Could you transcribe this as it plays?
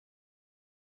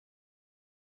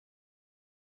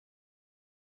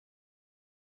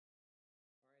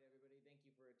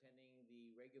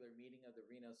regular meeting of the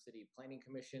Reno City Planning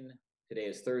Commission. Today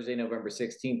is Thursday, November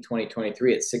 16th,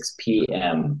 2023 at 6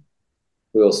 p.m.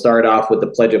 We will start off with the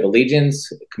Pledge of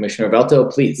Allegiance. Commissioner Velto,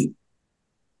 please.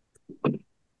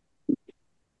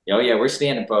 Oh yeah, we're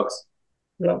standing, folks.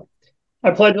 Yeah.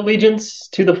 I pledge allegiance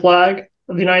to the flag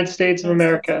of the United States of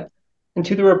America and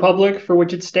to the republic for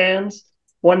which it stands,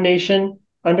 one nation,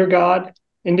 under God,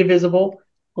 indivisible,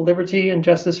 with liberty and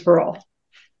justice for all.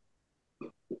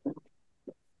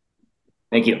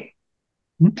 Thank you.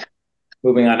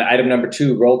 Moving on to item number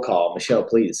 2, roll call. Michelle,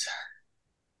 please.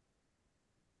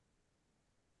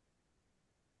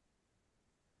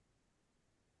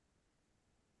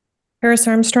 Harris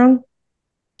Armstrong.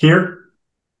 Here.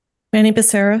 Manny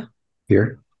Becerra.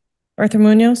 Here. Arthur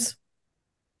Munoz.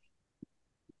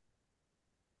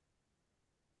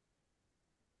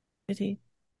 Did he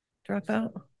drop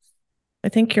out? I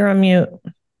think you're on mute.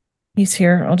 He's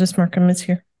here. I'll just mark him as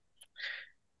here.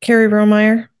 Carrie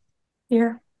Romeyer.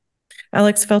 Here.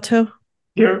 Alex Velto.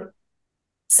 Here.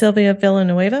 Sylvia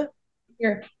Villanueva.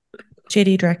 Here.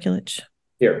 JD Draculich.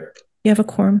 Here. You have a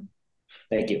quorum.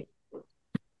 Thank you.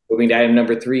 Moving to item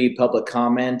number 3, public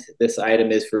comment. This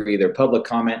item is for either public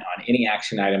comment on any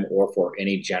action item or for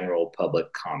any general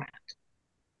public comment.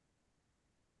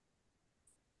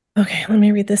 Okay, let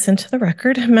me read this into the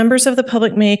record. Members of the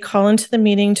public may call into the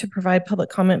meeting to provide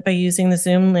public comment by using the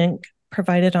Zoom link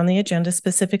provided on the agenda,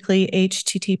 specifically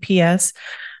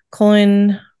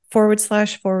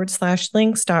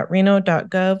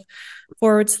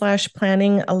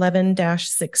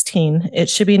https://links.reno.gov/planning11-16. It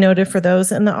should be noted for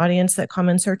those in the audience that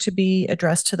comments are to be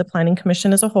addressed to the Planning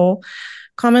Commission as a whole.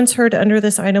 Comments heard under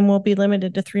this item will be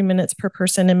limited to 3 minutes per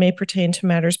person and may pertain to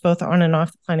matters both on and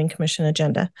off the Planning Commission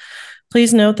agenda.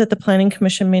 Please note that the Planning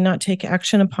Commission may not take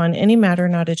action upon any matter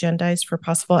not agendized for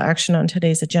possible action on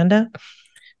today's agenda.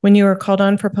 When you are called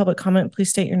on for public comment, please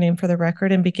state your name for the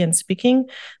record and begin speaking.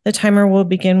 The timer will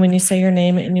begin when you say your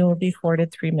name and you will be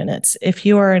afforded 3 minutes. If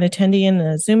you are an attendee in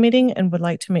a Zoom meeting and would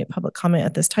like to make public comment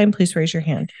at this time, please raise your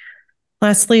hand.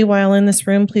 Lastly, while in this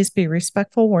room, please be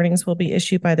respectful. Warnings will be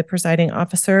issued by the presiding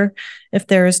officer if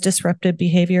there is disruptive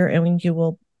behavior, and you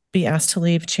will be asked to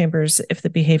leave chambers if the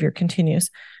behavior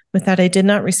continues. With that, I did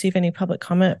not receive any public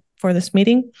comment for this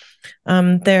meeting.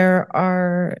 There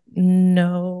are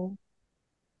no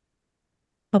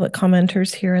public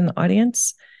commenters here in the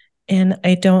audience, and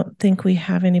I don't think we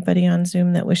have anybody on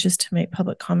Zoom that wishes to make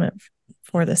public comment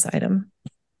for this item.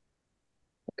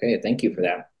 Okay, thank you for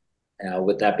that.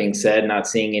 With that being said, not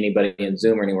seeing anybody in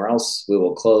Zoom or anywhere else, we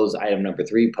will close item number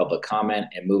 3, public comment,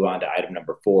 and move on to item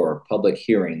number 4, public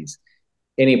hearings.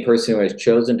 Any person who has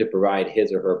chosen to provide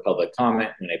his or her public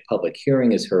comment when a public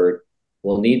hearing is heard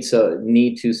will need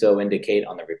to so indicate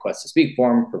on the request to speak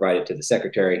form provided to the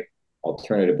secretary.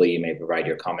 Alternatively, you may provide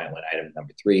your comment when item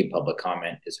number 3, public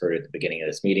comment, is heard at the beginning of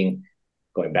this meeting.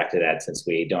 Going back to that, since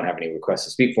we don't have any requests to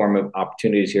speak form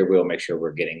opportunities here, we'll make sure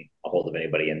we're getting a hold of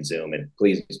anybody in Zoom, and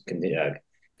please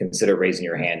consider raising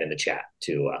your hand in the chat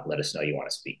to let us know you want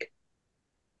to speak.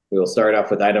 We will start off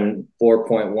with item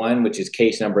 4.1, which is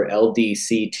case number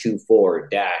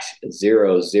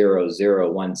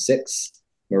LDC24-00016,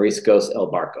 Mariscos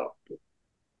El Barco.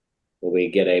 Will we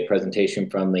get a presentation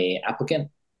from the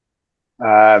applicant?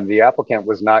 The applicant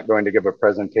was not going to give a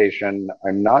presentation.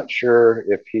 I'm not sure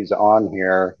if he's on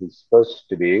here. He's supposed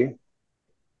to be.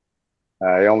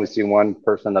 I only see one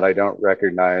person that I don't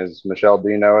recognize. Michelle, do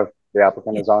you know if the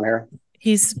applicant is on here?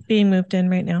 He's being moved in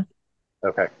right now.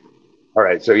 Okay. All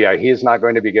right. So yeah, he is not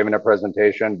going to be giving a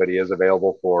presentation, but he is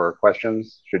available for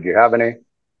questions should you have any.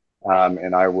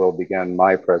 And I will begin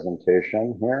my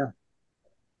presentation here.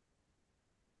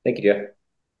 Thank you, Jeff.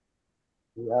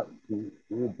 Yep, do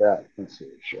that. Let's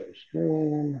see, share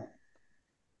screen.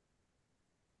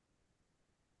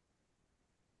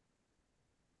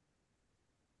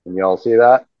 Can you all see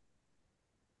that?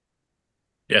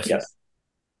 Yes. Yes.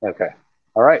 Okay.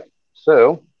 All right.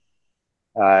 So,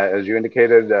 as you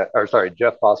indicated,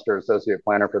 Jeff Foster, Associate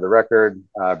Planner for the record,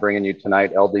 bringing you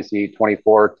tonight LDC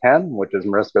 2410, which is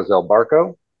Mariscos El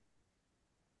Barco.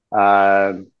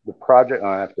 The project,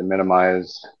 I have to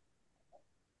minimize.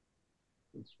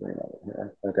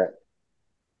 Okay.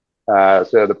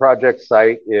 So the project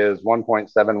site is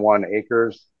 1.71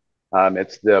 acres.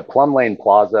 It's the Plum Lane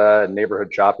Plaza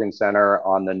neighborhood shopping center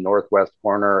on the northwest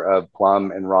corner of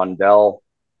Plum and Rondell,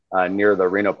 near the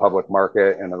Reno Public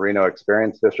Market and the Reno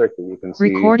Experience District that you can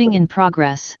see. Recording in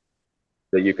progress.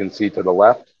 That you can see to the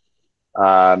left.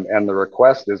 And the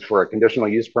request is for a conditional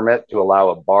use permit to allow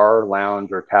a bar,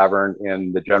 lounge, or tavern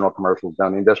in the general commercial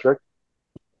zoning district.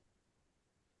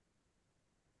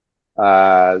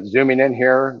 Zooming in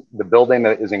here, the building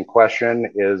that is in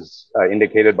question is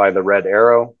indicated by the red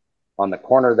arrow on the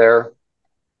corner there.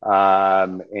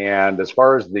 And as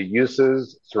far as the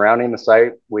uses surrounding the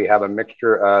site, we have a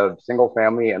mixture of single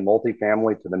family and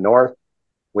multifamily to the north.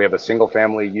 We have a single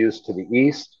family use to the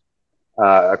east,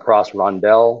 across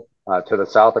Rondell. To the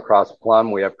south across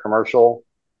Plum, we have commercial.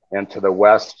 And to the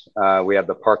west, we have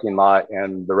the parking lot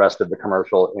and the rest of the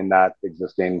commercial in that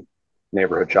existing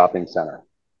neighborhood shopping center.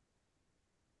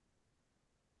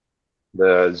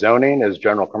 The zoning is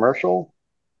general commercial,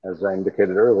 as I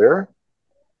indicated earlier.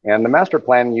 And the master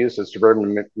plan use is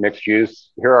suburban mixed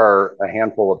use. Here are a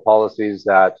handful of policies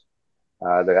that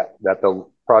the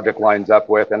project lines up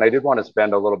with. And I did want to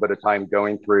spend a little bit of time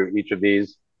going through each of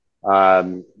these.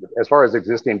 As far as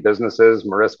existing businesses,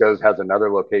 Morisco's has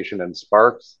another location in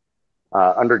Sparks.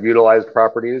 Underutilized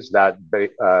properties, that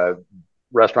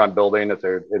restaurant building, it's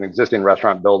an existing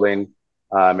restaurant building,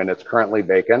 and it's currently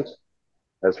vacant.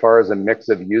 As far as a mix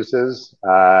of uses,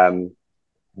 the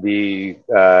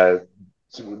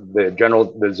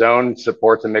zone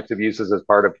supports a mix of uses as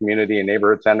part of community and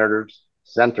neighborhood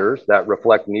centers that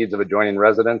reflect needs of adjoining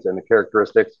residents and the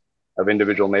characteristics of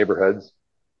individual neighborhoods.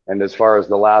 And as far as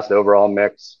the last overall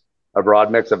mix, a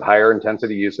broad mix of higher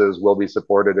intensity uses will be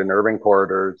supported in urban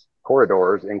corridors,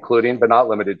 including but not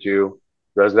limited to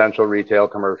residential, retail,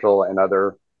 commercial, and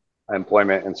other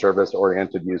employment and service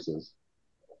oriented uses.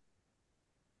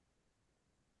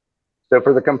 So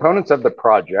for the components of the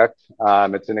project,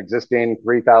 it's an existing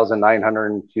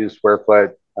 3,902 square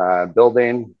foot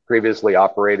building, previously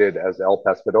operated as El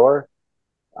Pescador.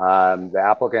 The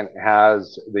applicant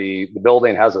has, the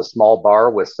building has a small bar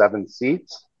with 7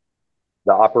 seats.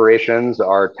 The operations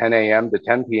are 10 a.m. to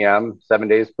 10 p.m., 7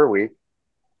 days per week.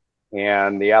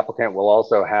 And the applicant will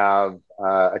also have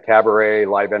a cabaret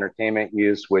live entertainment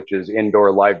use, which is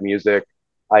indoor live music,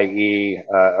 i.e.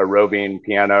 A roving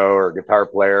piano or guitar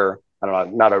player. I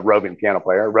don't know, not a roving piano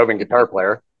player, a roving guitar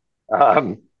player.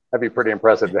 That'd be pretty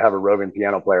impressive to have a roving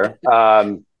piano player.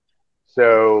 But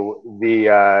they'll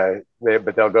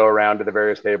go around to the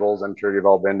various tables. I'm sure you've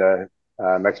all been to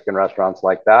Mexican restaurants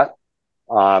like that.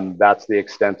 That's the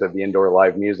extent of the indoor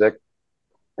live music.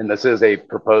 And this is a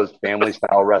proposed family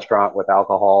style restaurant with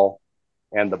alcohol,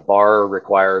 and the bar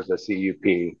requires a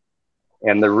CUP.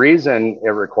 And the reason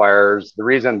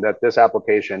that this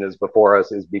application is before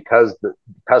us is because the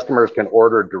customers can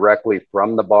order directly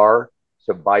from the bar.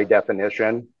 So by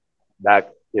definition,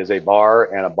 that is a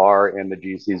bar, and a bar in the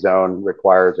GC zone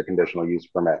requires a conditional use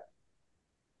permit.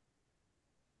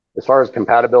 As far as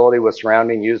compatibility with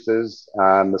surrounding uses,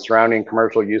 the surrounding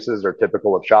commercial uses are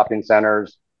typical of shopping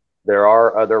centers. There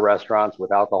are other restaurants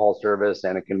with alcohol service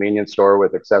and a convenience store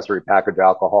with accessory packaged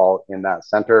alcohol in that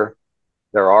center.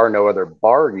 There are no other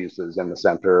bar uses in the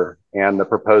center, and the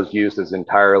proposed use is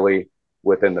entirely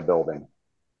within the building.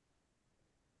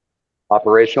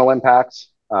 Operational impacts,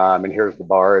 and here's the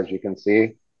bar, as you can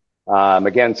see.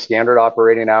 Again, standard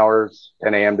operating hours,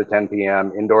 10 a.m. to 10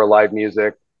 p.m., indoor live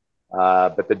music,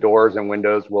 but the doors and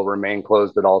windows will remain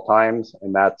closed at all times,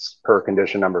 and that's per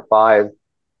condition number 5.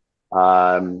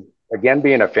 Again,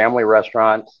 being a family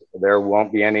restaurant, there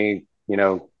won't be any,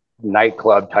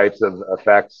 nightclub types of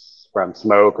effects from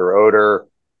smoke or odor,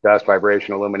 dust,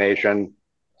 vibration, illumination.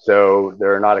 So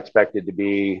there are not expected to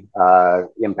be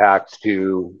impacts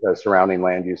to surrounding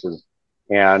land uses.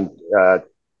 And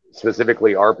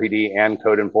specifically, RPD and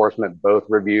code enforcement both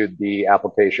reviewed the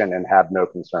application and have no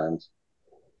concerns.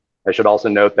 I should also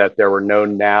note that there were no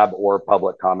NAB or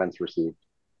public comments received.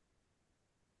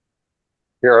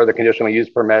 Here are the conditional use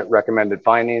permit recommended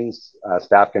findings.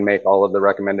 Staff can make all of the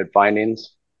recommended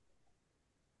findings.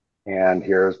 And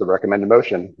here's the recommended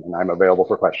motion, and I'm available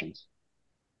for questions.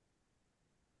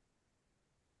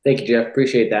 Thank you, Jeff.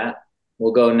 Appreciate that.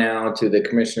 We'll go now to the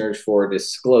commissioners for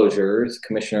disclosures.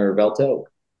 Commissioner Velto.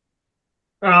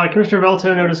 Commissioner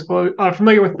Velto, no disclosure.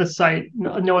 Familiar with the site,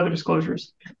 no other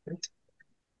disclosures. All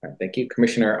right, thank you.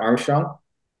 Commissioner Armstrong.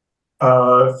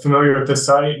 Familiar with the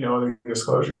site, no other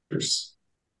disclosures.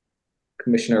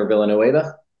 Commissioner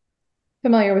Villanueva.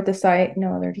 Familiar with the site,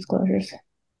 no other disclosures.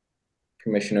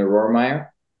 Commissioner Rohrmeyer.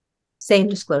 Same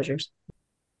disclosures.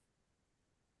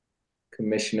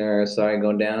 Commissioner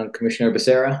Becerra. Commissioner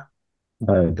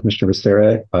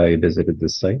Becerra, I visited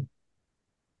this site.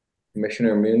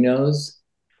 Commissioner Munoz.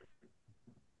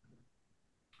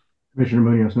 Commissioner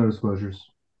Munoz, no disclosures.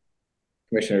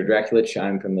 Commissioner Draculich,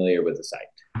 I'm familiar with the site.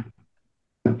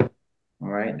 All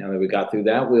right, now that we got through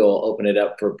that, we'll open it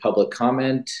up for public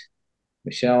comment.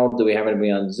 Michelle, do we have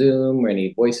anybody on Zoom or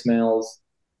any voicemails?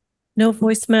 No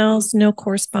voicemails, no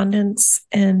correspondence,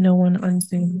 and no one on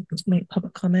Zoom to make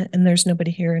public comment. And there's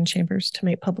nobody here in chambers to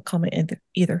make public comment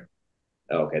either.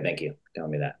 Okay, thank you for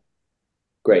telling me that.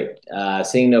 Great.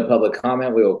 Seeing no public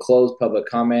comment, we will close public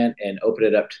comment and open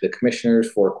it up to the commissioners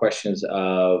for questions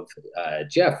of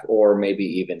Jeff or maybe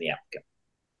even the applicant.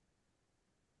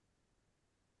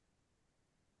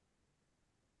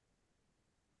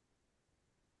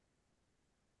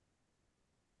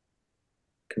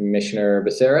 Commissioner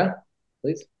Becerra,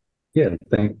 please. Yeah,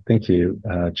 thank you,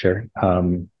 Chair.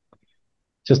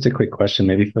 Just a quick question,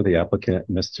 maybe for the applicant,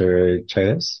 Mr.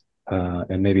 Chaires,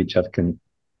 and maybe Jeff can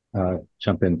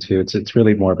jump in too. It's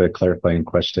really more of a clarifying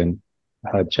question.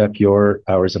 Jeff, your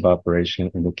hours of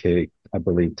operation indicate, I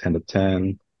believe, 10 to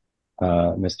 10.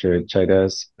 Mr.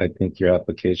 Chaires, I think your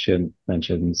application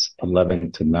mentions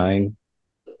 11 to 9.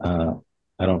 I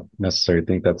don't necessarily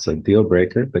think that's a deal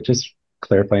breaker, but just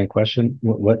clarifying question.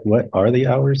 What are the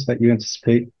hours that you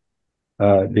anticipate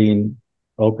being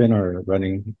open or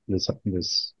running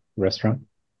this restaurant?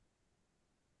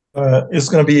 It's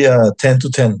going to be 10 to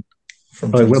 10.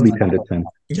 From it will be 10 to 10.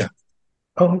 Yeah.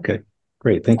 Oh, okay.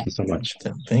 Great. Thank you so much.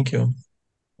 Thank you.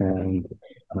 And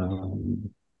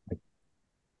I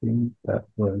think that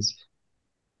was,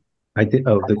 I did.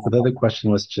 Oh, the other question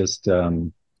was just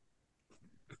the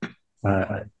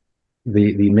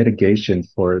mitigation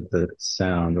for the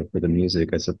sound or for the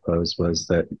music, I suppose, was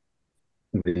that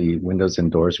the windows and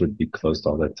doors would be closed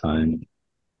all the time.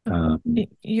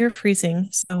 You're freezing,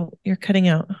 so you're cutting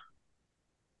out.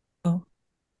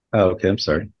 Oh, okay. I'm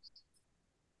sorry.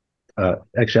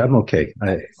 Actually, I'm okay.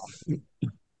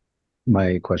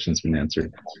 My question's been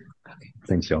answered.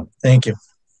 Thanks, y'all. Thank you.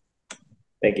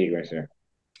 Thank you, Commissioner.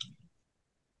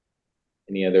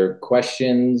 Any other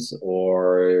questions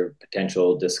or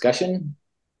potential discussion?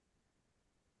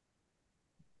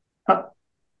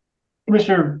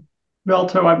 Commissioner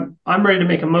Velto, I'm ready to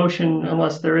make a motion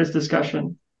unless there is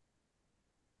discussion.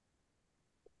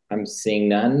 I'm seeing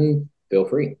none. Feel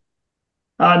free.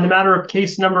 In the matter of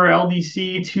case number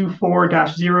LDC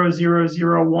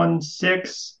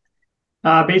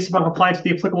 24-00016, based upon compliance with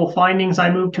the applicable findings,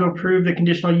 I move to approve the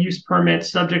conditional use permit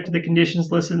subject to the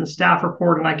conditions listed in the staff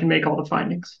report, and I can make all the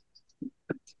findings.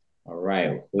 All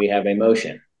right, we have a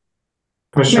motion.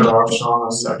 Commissioner Armstrong,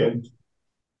 a second.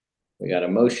 We got a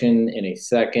motion in a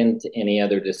second. Any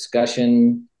other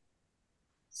discussion?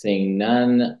 Seeing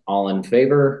none, all in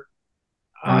favor?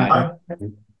 Aye.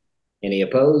 Any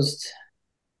opposed?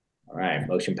 All right,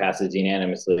 motion passes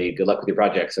unanimously. Good luck with your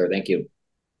project, sir. Thank you.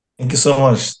 Thank you so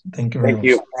much. Thank you very much.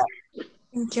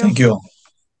 Thank you. Thank you.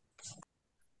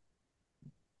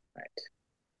 Right.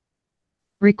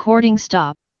 Recording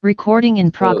stop. Recording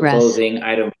in progress. Closing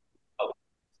item. Oh.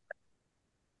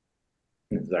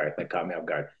 Sorry, that caught me off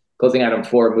guard. Closing item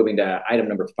 4, moving to item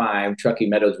number 5, Truckee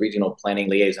Meadows Regional Planning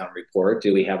Liaison Report.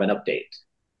 Do we have an update?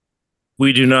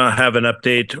 We do not have an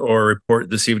update or report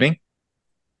this evening.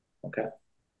 Okay.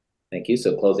 Thank you.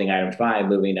 So closing item 5,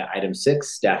 moving to item 6,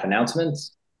 staff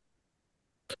announcements.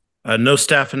 No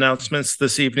staff announcements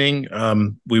this evening.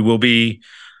 We will be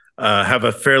have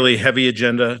a fairly heavy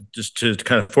agenda just to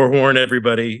kind of forewarn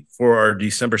everybody for our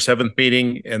December 7th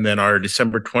meeting, and then our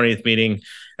December 20th meeting,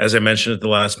 as I mentioned at the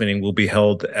last meeting, will be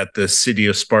held at the City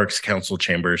of Sparks Council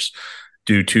Chambers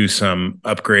due to some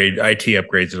IT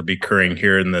upgrades that will be occurring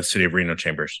here in the City of Reno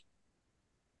Chambers.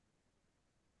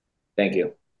 Thank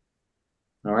you.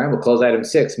 All right, we'll close item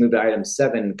 6, move to item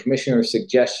 7, Commissioner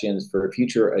suggestions for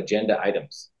future agenda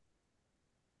items.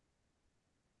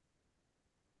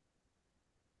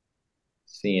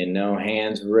 Seeing no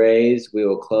hands raised, we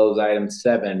will close item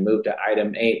 7, move to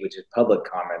item 8, which is public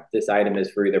comment. This item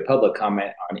is for either public comment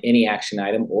on any action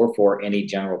item or for any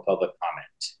general public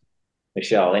comment.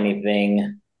 Michelle,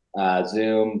 anything,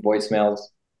 Zoom, voicemails?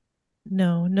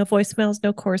 No voicemails,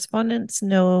 no correspondence,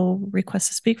 no request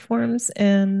to speak forms,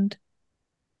 and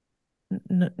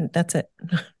no, that's it.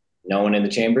 No one in the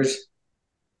chambers?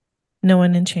 No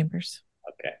one in chambers.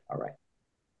 Okay, all right.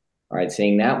 All right,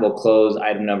 seeing that, we'll close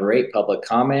item number 8, public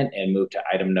comment, and move to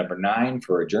item number 9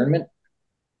 for adjournment.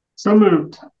 So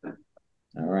moved. All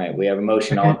right, we have a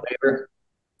motion. All in favor?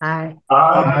 Aye.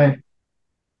 Aye.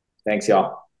 Thanks,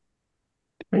 y'all.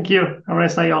 Thank you. Have a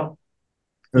nice night, y'all.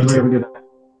 Have a good night.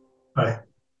 Bye.